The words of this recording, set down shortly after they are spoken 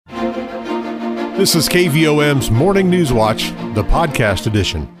This is KVOM's Morning News Watch, the podcast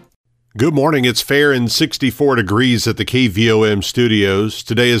edition. Good morning. It's fair and 64 degrees at the KVOM studios.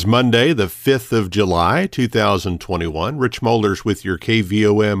 Today is Monday, the 5th of July, 2021. Rich Mollers with your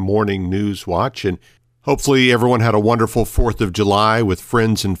KVOM Morning News Watch. And hopefully everyone had a wonderful 4th of July with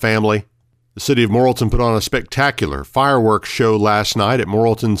friends and family. The city of Morrilton put on a spectacular fireworks show last night at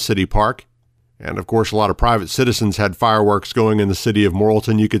Morrilton City Park. And, of course, a lot of private citizens had fireworks going in the city of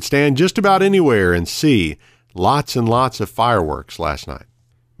Morrilton. You could stand just about anywhere and see lots and lots of fireworks last night.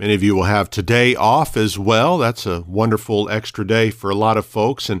 Many of you will have today off as well. That's a wonderful extra day for a lot of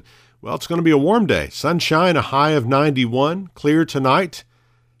folks. And, well, it's going to be a warm day. Sunshine, a high of 91. Clear tonight.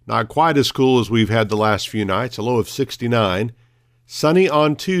 Not quite as cool as we've had the last few nights, a low of 69. Sunny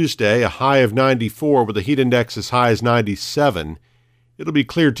on Tuesday, a high of 94 with a heat index as high as 97. It'll be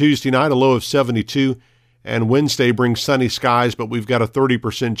clear Tuesday night, a low of 72, and Wednesday brings sunny skies, but we've got a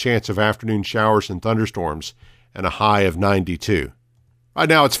 30% chance of afternoon showers and thunderstorms, and a high of 92. Right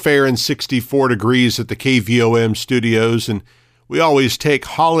now it's fair and 64 degrees at the KVOM studios, and we always take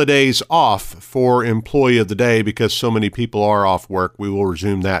holidays off for Employee of the Day because so many people are off work. We will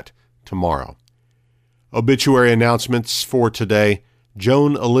resume that tomorrow. Obituary announcements for today.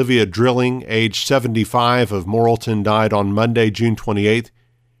 Joan Olivia Drilling, age 75, of Morrilton, died on Monday, June 28th.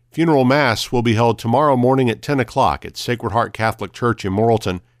 Funeral Mass will be held tomorrow morning at 10 o'clock at Sacred Heart Catholic Church in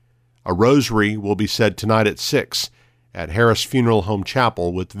Morrilton. A rosary will be said tonight at 6 at Harris Funeral Home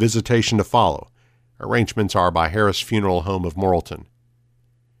Chapel with visitation to follow. Arrangements are by Harris Funeral Home of Morrilton.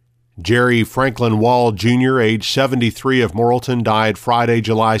 Jerry Franklin Wall, Jr., age 73, of Morrilton, died Friday,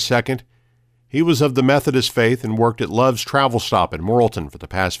 July 2nd. He was of the Methodist faith and worked at Love's Travel Stop in Morrilton for the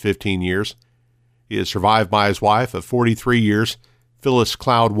past 15 years. He is survived by his wife of 43 years, Phyllis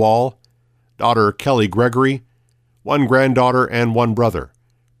Cloud Wall, daughter Kelly Gregory, one granddaughter, and one brother.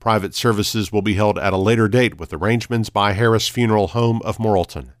 Private services will be held at a later date with arrangements by Harris Funeral Home of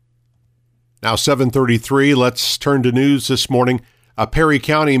Morrilton. Now 7:33, let's turn to news this morning. A Perry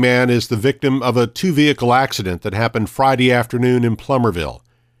County man is the victim of a two-vehicle accident that happened Friday afternoon in Plumerville.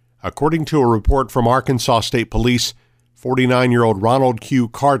 According to a report from Arkansas State Police, 49-year-old Ronald Q.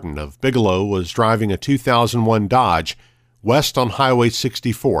 Carden of Bigelow was driving a 2001 Dodge west on Highway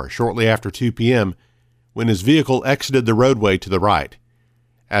 64 shortly after 2 p.m. when his vehicle exited the roadway to the right.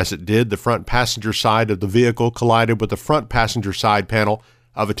 As it did, the front passenger side of the vehicle collided with the front passenger side panel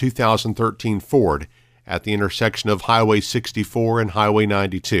of a 2013 Ford at the intersection of Highway 64 and Highway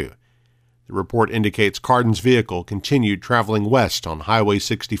 92. The report indicates Carden's vehicle continued traveling west on Highway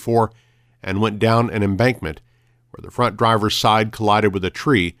 64 and went down an embankment where the front driver's side collided with a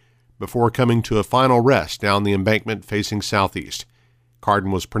tree before coming to a final rest down the embankment facing southeast. Carden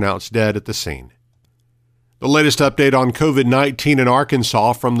was pronounced dead at the scene. The latest update on COVID-19 in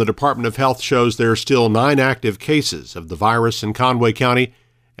Arkansas from the Department of Health shows there are still 9 active cases of the virus in Conway County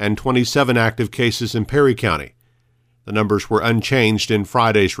and 27 active cases in Perry County. The numbers were unchanged in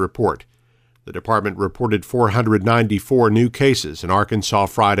Friday's report. The department reported 494 new cases in Arkansas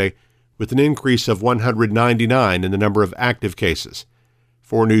Friday, with an increase of 199 in the number of active cases.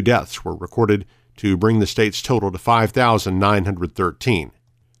 4 new deaths were recorded to bring the state's total to 5,913.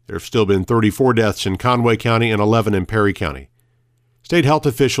 There have still been 34 deaths in Conway County and 11 in Perry County. State health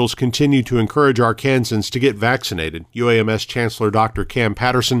officials continue to encourage Arkansans to get vaccinated. UAMS Chancellor Dr. Cam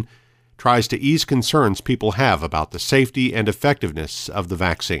Patterson tries to ease concerns people have about the safety and effectiveness of the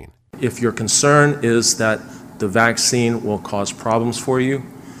vaccine. If your concern is that the vaccine will cause problems for you,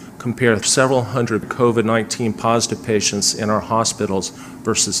 compare several hundred COVID-19 positive patients in our hospitals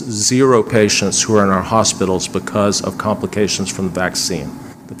versus 0 patients who are in our hospitals because of complications from the vaccine.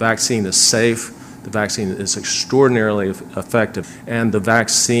 The vaccine is safe, the vaccine is extraordinarily effective, and the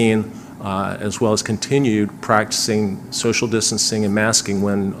vaccine, as well as continued practicing social distancing and masking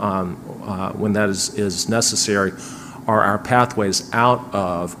when that is necessary, are our pathways out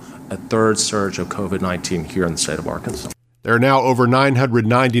of a third surge of COVID-19 here in the state of Arkansas. There are now over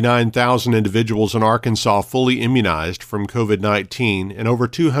 999,000 individuals in Arkansas fully immunized from COVID-19 and over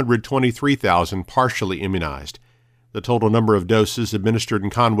 223,000 partially immunized. The total number of doses administered in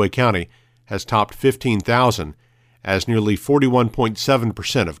Conway County has topped 15,000, as nearly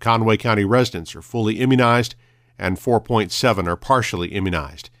 41.7% of Conway County residents are fully immunized and 4.7% are partially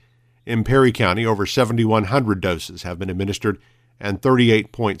immunized. In Perry County, over 7,100 doses have been administered, and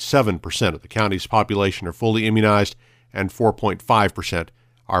 38.7% of the county's population are fully immunized, and 4.5%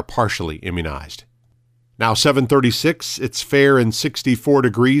 are partially immunized. Now 7:36, it's fair and 64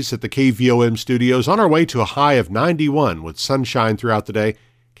 degrees at the KVOM studios, on our way to a high of 91 with sunshine throughout the day.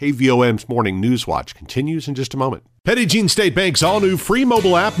 KVOM's Morning News Watch continues in just a moment. Petit Jean State Bank's all-new free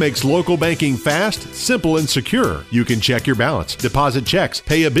mobile app makes local banking fast, simple, and secure. You can check your balance, deposit checks,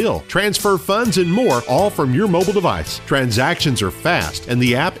 pay a bill, transfer funds, and more, all from your mobile device. Transactions are fast, and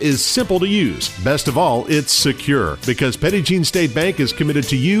the app is simple to use. Best of all, it's secure, because Petit Jean State Bank is committed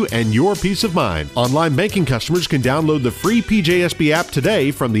to you and your peace of mind. Online banking customers can download the free PJSB app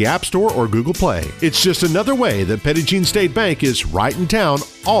today from the App Store or Google Play. It's just another way that Petit Jean State Bank is right in town,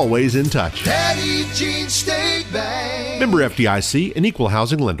 always in touch. Petit Jean State Bank. Member FDIC, an equal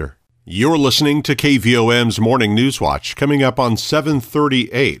housing lender. You're listening to KVOM's Morning News Watch, coming up on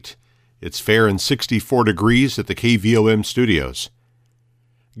 7:38. It's fair and 64 degrees at the KVOM studios.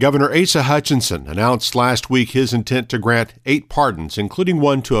 Governor Asa Hutchinson announced last week his intent to grant 8 pardons, including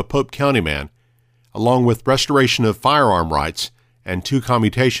one to a Pope County man, along with restoration of firearm rights and 2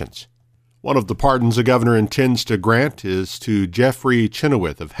 commutations. One of the pardons the governor intends to grant is to Jeffrey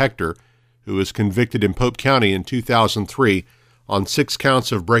Chenoweth of Hector, who was convicted in Pope County in 2003 on 6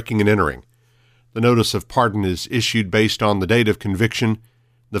 counts of breaking and entering. The notice of pardon is issued based on the date of conviction,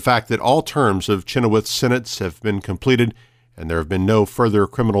 the fact that all terms of Chenoweth's sentence have been completed, and there have been no further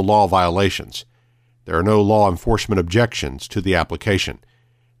criminal law violations. There are no law enforcement objections to the application.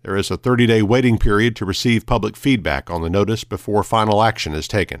 There is a 30-day waiting period to receive public feedback on the notice before final action is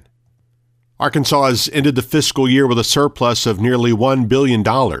taken. Arkansas has ended the fiscal year with a surplus of nearly $1 billion.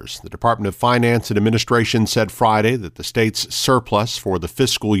 The Department of Finance and Administration said Friday that the state's surplus for the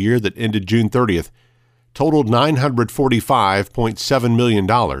fiscal year that ended June 30th totaled $945.7 million,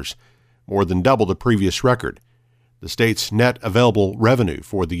 more than double the previous record. The state's net available revenue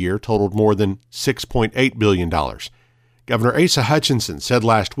for the year totaled more than $6.8 billion. Governor Asa Hutchinson said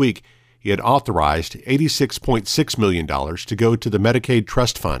last week he had authorized $86.6 million to go to the Medicaid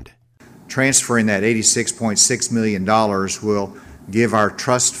Trust Fund. Transferring that $86.6 million will give our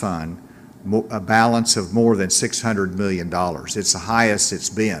trust fund a balance of more than $600 million. It's the highest it's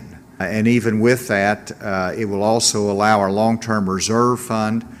been. And even with that, it will also allow our long-term reserve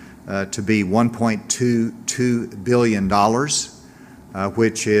fund to be $1.22 billion,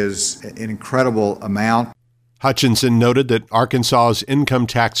 which is an incredible amount. Hutchinson noted that Arkansas's income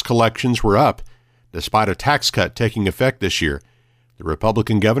tax collections were up, despite a tax cut taking effect this year. The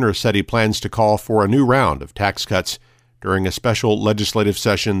Republican governor said he plans to call for a new round of tax cuts during a special legislative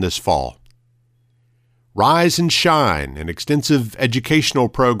session this fall. Rise and Shine, an extensive educational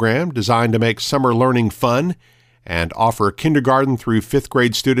program designed to make summer learning fun and offer kindergarten through 5th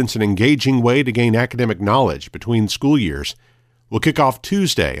grade students an engaging way to gain academic knowledge between school years, will kick off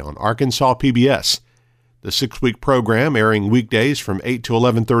Tuesday on Arkansas PBS. The 6-week program, airing weekdays from 8 to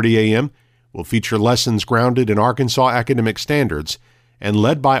 11:30 a.m., will feature lessons grounded in Arkansas academic standards and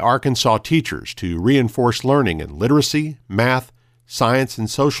led by Arkansas teachers to reinforce learning in literacy, math, science, and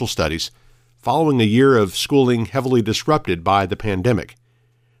social studies following a year of schooling heavily disrupted by the pandemic.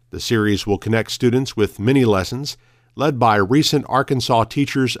 The series will connect students with mini lessons led by recent Arkansas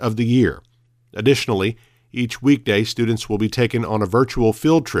Teachers of the Year. Additionally, each weekday students will be taken on a virtual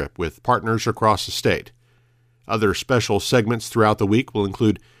field trip with partners across the state. Other special segments throughout the week will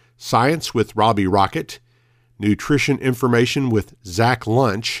include Science with Robbie Rocket, Nutrition Information with Zach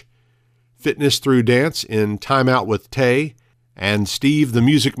Lunch, Fitness Through Dance in Time Out with Tay, and Steve the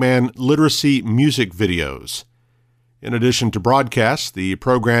Music Man literacy music videos. In addition to broadcasts, the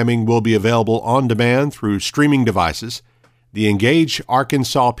programming will be available on demand through streaming devices, the Engage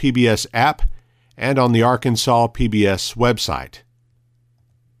Arkansas PBS app, and on the Arkansas PBS website.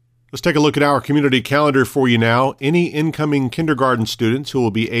 Let's take a look at our community calendar for you now. Any incoming kindergarten students who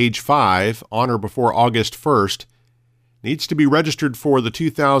will be age 5 on or before August 1st needs to be registered for the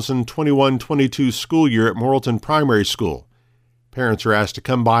 2021-22 school year at Morrilton Primary School. Parents are asked to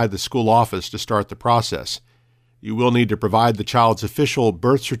come by the school office to start the process. You will need to provide the child's official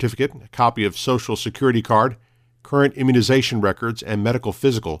birth certificate, a copy of Social Security card, current immunization records, and medical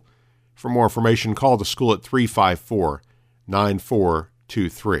physical. For more information, call the school at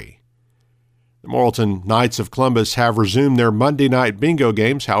 354-9423. The Morrilton Knights of Columbus have resumed their Monday night bingo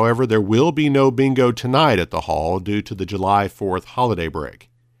games. However, there will be no bingo tonight at the hall due to the July 4th holiday break.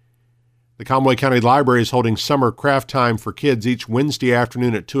 The Conway County Library is holding summer craft time for kids each Wednesday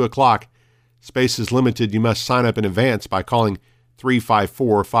afternoon at 2 o'clock. Space is limited. You must sign up in advance by calling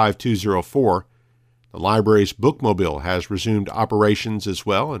 354-5204. The library's bookmobile has resumed operations as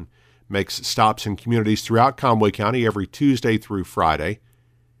well and makes stops in communities throughout Conway County every Tuesday through Friday.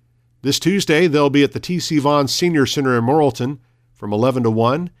 This Tuesday, they'll be at the T.C. Vaughn Senior Center in Morrilton from 11 to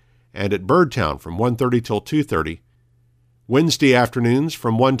 1 and at Birdtown from 1:30 till 2:30. Wednesday afternoons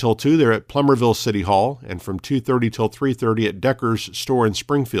from 1 till 2, they're at Plumerville City Hall and from 2:30 till 3:30 at Decker's store in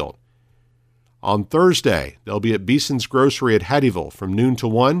Springfield. On Thursday, they'll be at Beeson's Grocery at Hattieville from noon to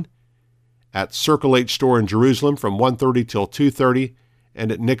 1, at Circle H Store in Jerusalem from 1:30 till 2:30,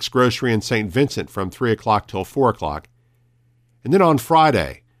 and at Nick's Grocery in St. Vincent from 3 o'clock till 4 o'clock. And then on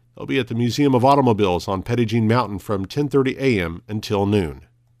Friday, they'll be at the Museum of Automobiles on Petit Jean Mountain from 10:30 a.m. until noon.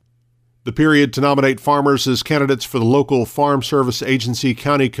 The period to nominate farmers as candidates for the local Farm Service Agency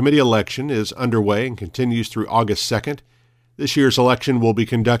County Committee election is underway and continues through August 2nd. This year's election will be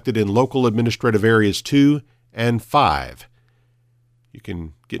conducted in local administrative areas 2 and 5. You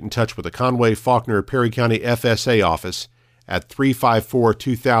can get in touch with the Conway Faulkner Perry County FSA office at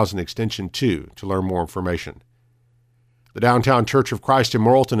 354-2000 extension 2 to learn more information. The Downtown Church of Christ in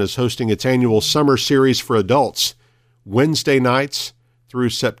Morrilton is hosting its annual summer series for adults, Wednesday nights through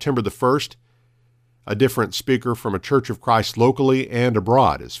September the 1st. A different speaker from a Church of Christ locally and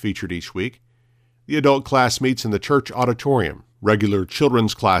abroad is featured each week. The adult class meets in the church auditorium. Regular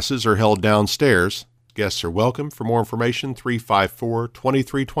children's classes are held downstairs. Guests are welcome. For more information,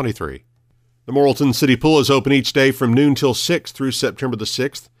 354-2323. The Morrilton City Pool is open each day from noon till 6 through September the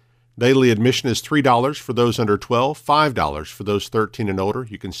 6th. Daily admission is $3 for those under 12, $5 for those 13 and older.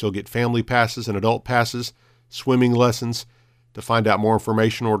 You can still get family passes and adult passes, swimming lessons. To find out more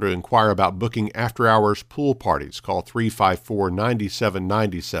information or to inquire about booking after-hours pool parties, call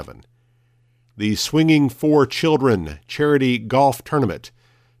 354-9797. The Swinging for Children Charity Golf Tournament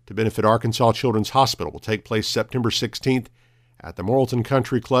to benefit Arkansas Children's Hospital will take place September 16th at the Morrilton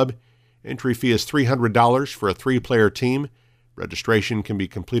Country Club. Entry fee is $300 for a 3-player team. Registration can be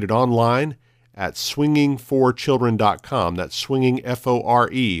completed online at swingingforchildren.com. That's swinging,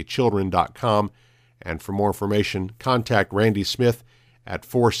 F-O-R-E, children.com. And for more information, contact Randy Smith at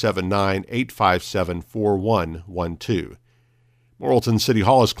 479-857-4112. Morrilton City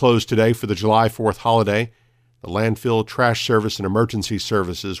Hall is closed today for the July 4th holiday. The landfill, trash service, and emergency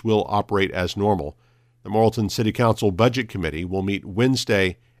services will operate as normal. The Morrilton City Council Budget Committee will meet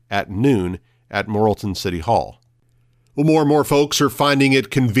Wednesday at noon at Morrilton City Hall. Well, more and more folks are finding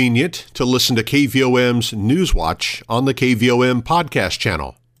it convenient to listen to KVOM's Newswatch on the KVOM podcast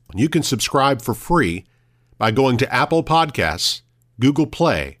channel. You can subscribe for free by going to Apple Podcasts, Google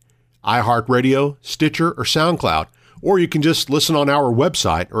Play, iHeartRadio, Stitcher, or SoundCloud, or you can just listen on our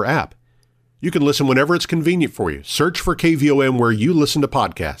website or app. You can listen whenever it's convenient for you. Search for KVOM where you listen to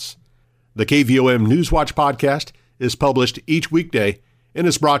podcasts. The KVOM Newswatch podcast is published each weekday and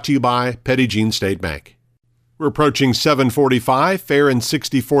is brought to you by Petit Jean State Bank. We're approaching 7:45, fair and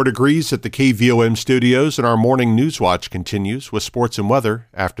 64 degrees at the KVOM studios, and our morning Newswatch continues with sports and weather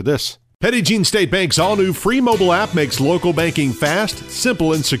after this. Petit Jean State Bank's all-new free mobile app makes local banking fast,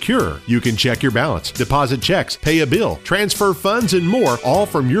 simple, and secure. You can check your balance, deposit checks, pay a bill, transfer funds, and more, all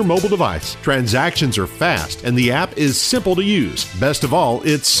from your mobile device. Transactions are fast, and the app is simple to use. Best of all,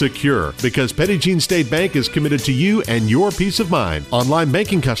 it's secure, because Petit Jean State Bank is committed to you and your peace of mind. Online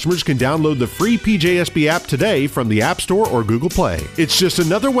banking customers can download the free PJSB app today from the App Store or Google Play. It's just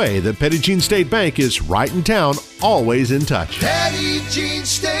another way that Petit Jean State Bank is right in town, always in touch. Petit Jean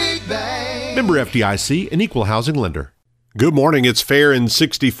State Bank. Member FDIC, an equal housing lender. Good morning. It's fair and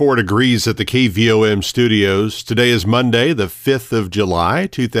 64 degrees at the KVOM studios. Today is Monday, the 5th of July,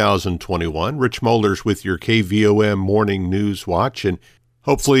 2021. Rich Molders with your KVOM Morning News Watch. And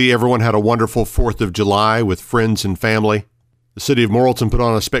hopefully everyone had a wonderful 4th of July with friends and family. The city of Morrilton put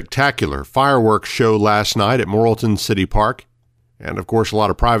on a spectacular fireworks show last night at Morrilton City Park. And, of course, a lot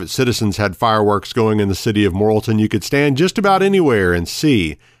of private citizens had fireworks going in the city of Morrilton. You could stand just about anywhere and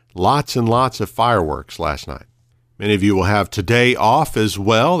see lots and lots of fireworks last night. Many of you will have today off as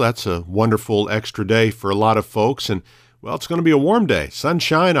well. That's a wonderful extra day for a lot of folks. And, well, it's going to be a warm day.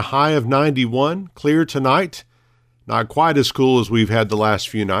 Sunshine, a high of 91. Clear tonight. Not quite as cool as we've had the last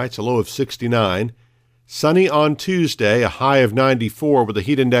few nights, a low of 69. Sunny on Tuesday, a high of 94 with a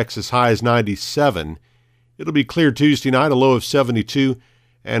heat index as high as 97. It'll be clear Tuesday night, a low of 72.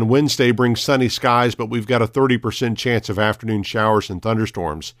 And Wednesday brings sunny skies, but we've got a 30% chance of afternoon showers and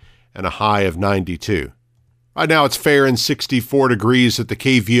thunderstorms and a high of 92. Right now it's fair and 64 degrees at the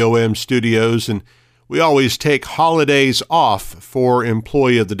KVOM studios, and we always take holidays off for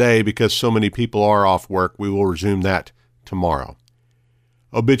Employee of the Day because so many people are off work. We will resume that tomorrow.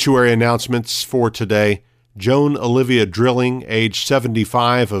 Obituary announcements for today. Joan Olivia Drilling, age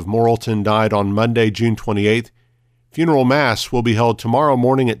 75, of Morrilton, died on Monday, June 28th. Funeral Mass will be held tomorrow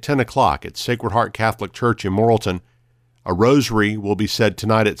morning at 10 o'clock at Sacred Heart Catholic Church in Morrilton. A rosary will be said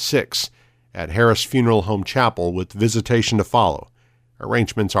tonight at 6 at Harris Funeral Home Chapel with visitation to follow.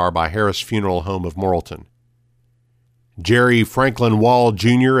 Arrangements are by Harris Funeral Home of Morrilton. Jerry Franklin Wall,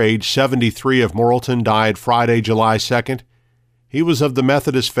 Jr., age 73, of Morrilton, died Friday, July 2nd. He was of the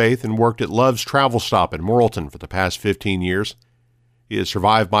Methodist faith and worked at Love's Travel Stop in Morrilton for the past 15 years. He is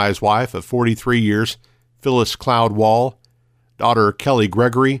survived by his wife of 43 years, Phyllis Cloud Wall, daughter Kelly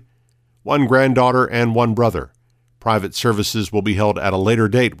Gregory, one granddaughter, and one brother. Private services will be held at a later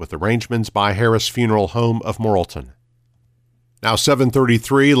date with arrangements by Harris Funeral Home of Morrilton. Now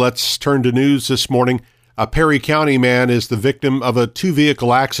 7:33, let's turn to news this morning. A Perry County man is the victim of a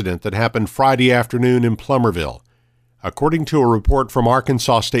two-vehicle accident that happened Friday afternoon in Plumerville. According to a report from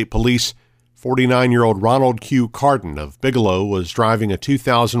Arkansas State Police, 49-year-old Ronald Q. Carden of Bigelow was driving a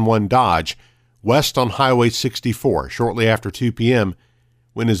 2001 Dodge west on Highway 64 shortly after 2 p.m.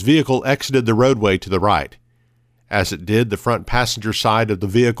 when his vehicle exited the roadway to the right. As it did, the front passenger side of the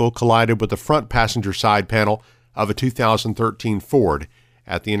vehicle collided with the front passenger side panel of a 2013 Ford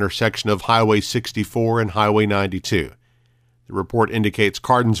at the intersection of Highway 64 and Highway 92. The report indicates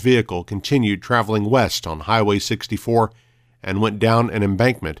Carden's vehicle continued traveling west on Highway 64 and went down an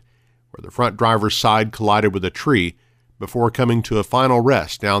embankment where the front driver's side collided with a tree before coming to a final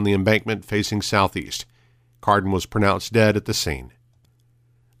rest down the embankment facing southeast. Carden was pronounced dead at the scene.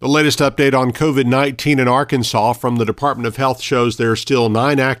 The latest update on COVID-19 in Arkansas from the Department of Health shows there are still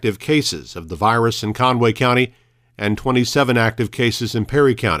 9 active cases of the virus in Conway County and 27 active cases in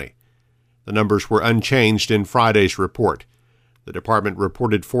Perry County. The numbers were unchanged in Friday's report. The department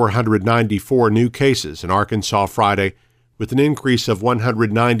reported 494 new cases in Arkansas Friday, with an increase of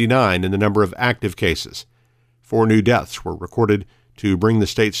 199 in the number of active cases. 4 new deaths were recorded to bring the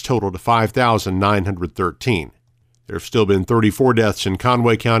state's total to 5,913. There have still been 34 deaths in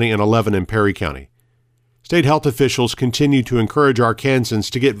Conway County and 11 in Perry County. State health officials continue to encourage Arkansans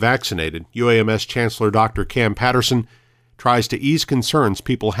to get vaccinated. UAMS Chancellor Dr. Cam Patterson tries to ease concerns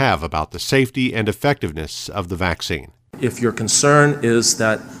people have about the safety and effectiveness of the vaccine. If your concern is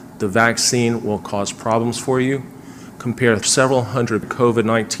that the vaccine will cause problems for you, compare several hundred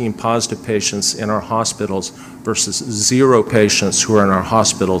COVID-19 positive patients in our hospitals versus 0 patients who are in our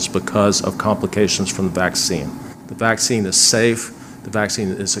hospitals because of complications from the vaccine. The vaccine is safe, the vaccine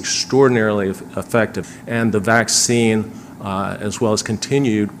is extraordinarily effective, and the vaccine, as well as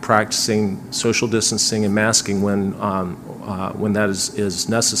continued practicing social distancing and masking when that is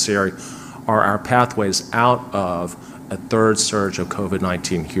necessary, are our pathways out of a third surge of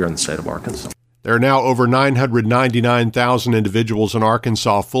COVID-19 here in the state of Arkansas. There are now over 999,000 individuals in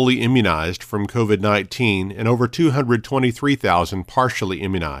Arkansas fully immunized from COVID-19 and over 223,000 partially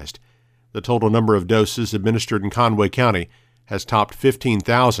immunized. The total number of doses administered in Conway County has topped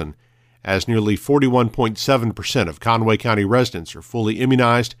 15,000, as nearly 41.7% of Conway County residents are fully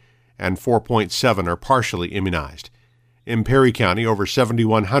immunized and 4.7% are partially immunized. In Perry County, over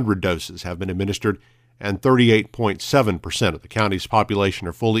 7,100 doses have been administered, and 38.7% of the county's population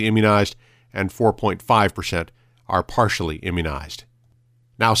are fully immunized and 4.5% are partially immunized.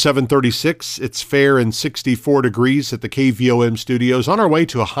 Now 7:36, it's fair and 64 degrees at the KVOM studios, on our way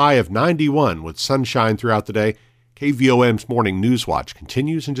to a high of 91 with sunshine throughout the day. KVOM's Morning News Watch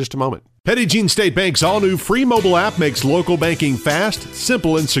continues in just a moment. Petit Jean State Bank's all-new free mobile app makes local banking fast,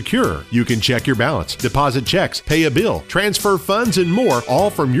 simple, and secure. You can check your balance, deposit checks, pay a bill, transfer funds, and more,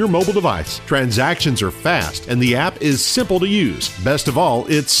 all from your mobile device. Transactions are fast, and the app is simple to use. Best of all,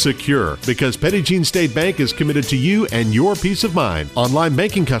 it's secure, because Petit Jean State Bank is committed to you and your peace of mind. Online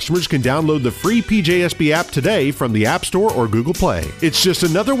banking customers can download the free PJSB app today from the App Store or Google Play. It's just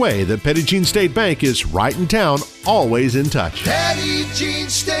another way that Petit Jean State Bank is right in town, always in touch. Petit Jean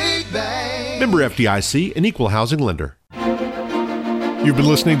State Bank. Member FDIC, an equal housing lender. You've been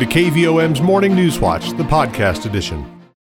listening to KVOM's Morning News Watch, the podcast edition.